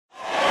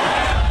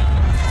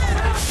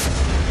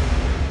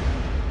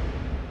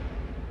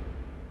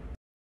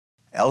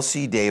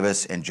LC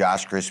Davis and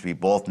Josh Grispi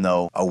both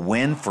know a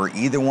win for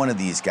either one of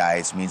these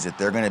guys means that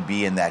they're going to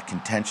be in that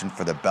contention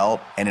for the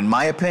belt. And in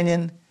my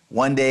opinion,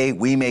 one day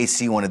we may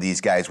see one of these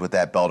guys with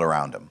that belt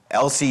around him.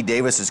 LC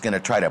Davis is going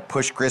to try to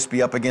push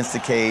Grispi up against the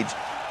cage,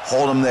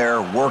 hold him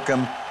there, work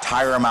him,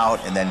 tire him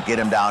out, and then get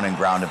him down and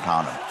ground and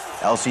pound him.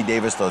 LC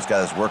Davis, those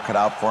guys work cut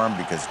out for him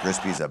because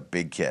Grispi's a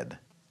big kid.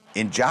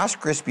 In Josh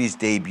Grispi's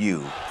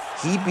debut,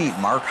 he beat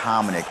Mark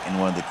Hominick in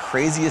one of the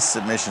craziest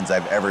submissions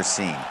I've ever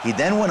seen. He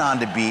then went on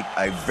to beat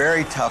a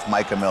very tough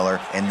Micah Miller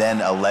and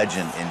then a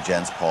legend in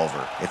Jens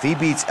Pulver. If he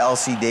beats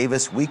LC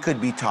Davis, we could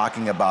be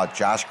talking about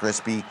Josh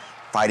Grispi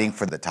fighting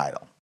for the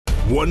title.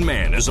 One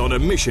man is on a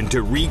mission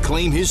to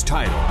reclaim his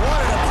title.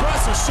 What an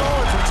impressive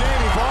showing from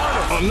Jamie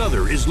Varner.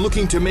 Another is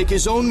looking to make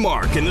his own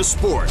mark in the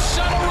sport.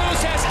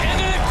 Shalorus has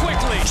ended it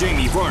quickly.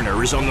 Jamie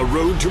Varner is on the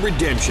road to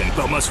redemption,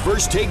 but must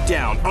first take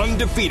down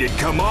undefeated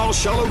Kamal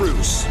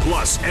Shalorus.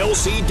 Plus,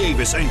 LC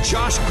Davis and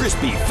Josh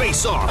Grispi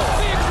face off.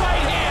 Big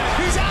right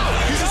hand. He's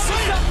out. He's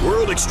asleep.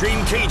 World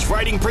Extreme Cage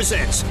Fighting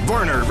presents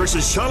Varner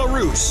vs.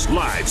 Shalorus,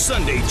 live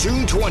Sunday,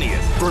 June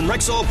 20th from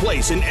Rexall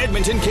Place in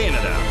Edmonton,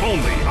 Canada.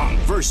 Only on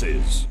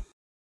Versus.